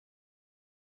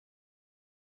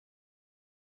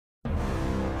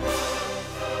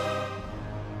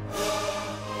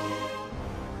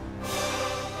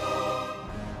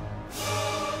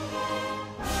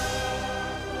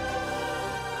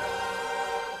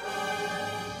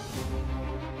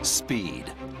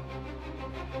Speed.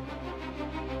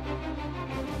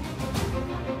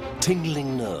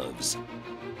 Tingling nerves.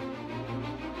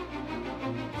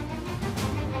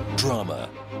 Drama.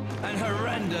 An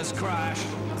horrendous crash.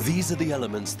 These are the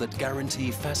elements that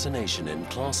guarantee fascination in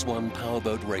Class 1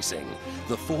 powerboat racing,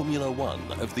 the Formula One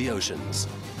of the oceans.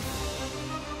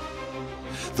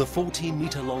 The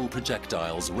 14-meter-long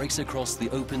projectiles race across the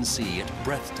open sea at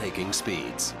breathtaking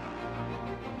speeds.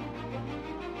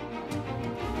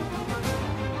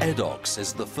 EDOX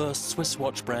is the first Swiss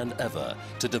watch brand ever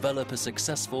to develop a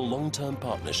successful long-term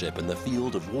partnership in the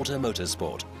field of water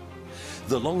motorsport.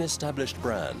 The long-established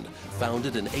brand,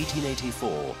 founded in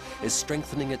 1884, is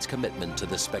strengthening its commitment to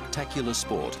this spectacular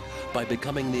sport by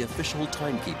becoming the official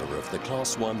timekeeper of the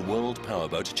Class 1 World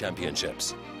Powerboat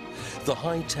Championships. The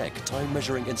high-tech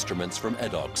time-measuring instruments from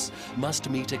EDOX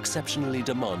must meet exceptionally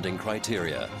demanding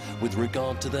criteria with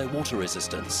regard to their water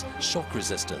resistance, shock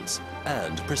resistance,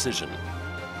 and precision.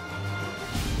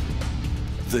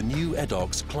 The new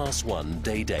EDOX Class 1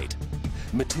 day date.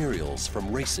 Materials from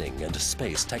racing and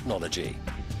space technology.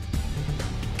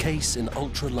 Case in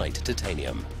ultra-light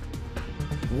titanium.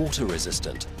 Water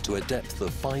resistant to a depth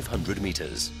of 500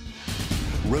 meters.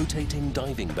 Rotating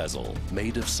diving bezel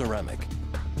made of ceramic.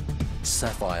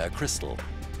 Sapphire crystal.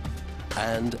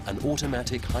 And an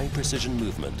automatic high-precision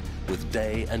movement with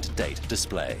day and date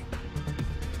display.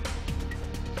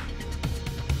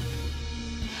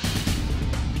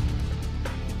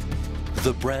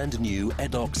 The brand new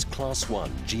EDOX Class 1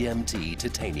 GMT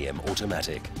Titanium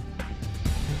Automatic.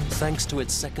 Thanks to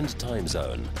its second time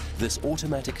zone, this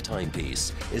automatic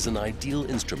timepiece is an ideal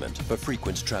instrument for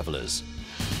frequent travelers.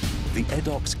 The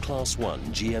EDOX Class 1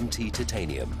 GMT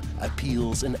Titanium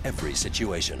appeals in every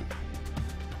situation.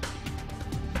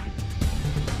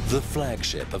 The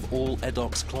flagship of all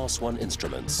EDOX Class 1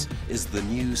 instruments is the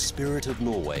new Spirit of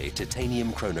Norway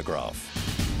Titanium Chronograph.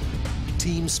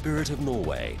 Team Spirit of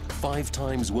Norway, 5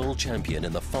 times world champion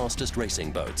in the fastest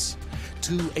racing boats.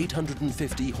 2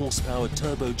 850 horsepower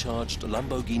turbocharged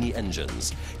Lamborghini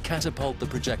engines catapult the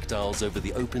projectiles over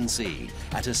the open sea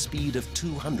at a speed of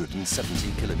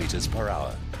 270 kilometers per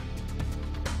hour.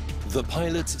 The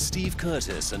pilots Steve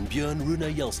Curtis and Björn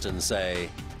Rune Yelston say,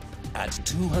 at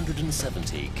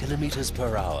 270 kilometers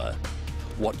per hour,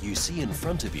 what you see in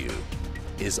front of you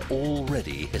is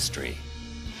already history.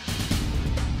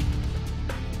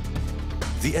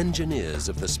 The engineers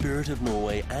of the Spirit of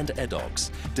Norway and EDOX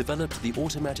developed the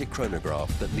automatic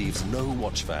chronograph that leaves no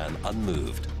watch fan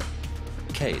unmoved.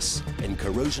 Case in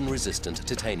corrosion-resistant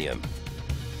titanium.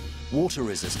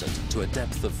 Water-resistant to a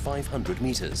depth of 500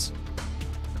 meters.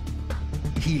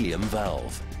 Helium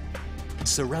valve.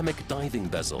 Ceramic diving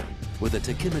bezel with a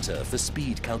tachymeter for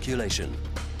speed calculation.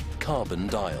 Carbon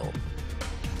dial.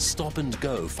 Stop and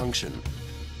go function.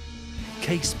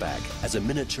 Case back as a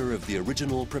miniature of the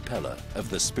original propeller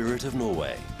of the Spirit of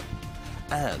Norway,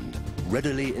 and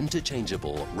readily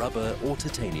interchangeable rubber or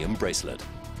titanium bracelet.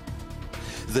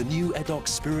 The new EDOX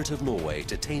Spirit of Norway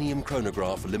Titanium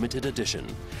Chronograph Limited Edition,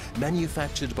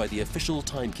 manufactured by the official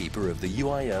timekeeper of the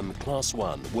UIM Class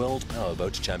 1 World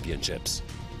Powerboat Championships.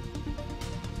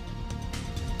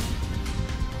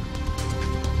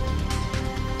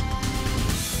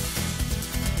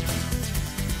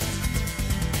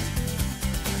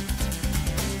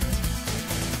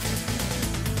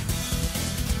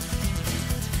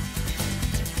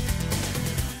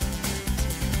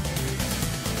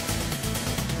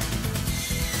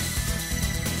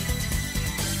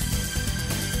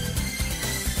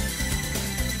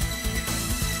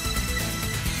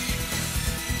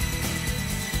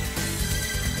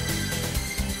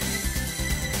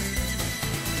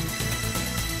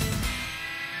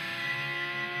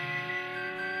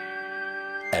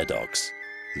 EDOX,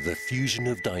 the fusion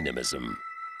of dynamism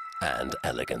and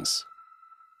elegance.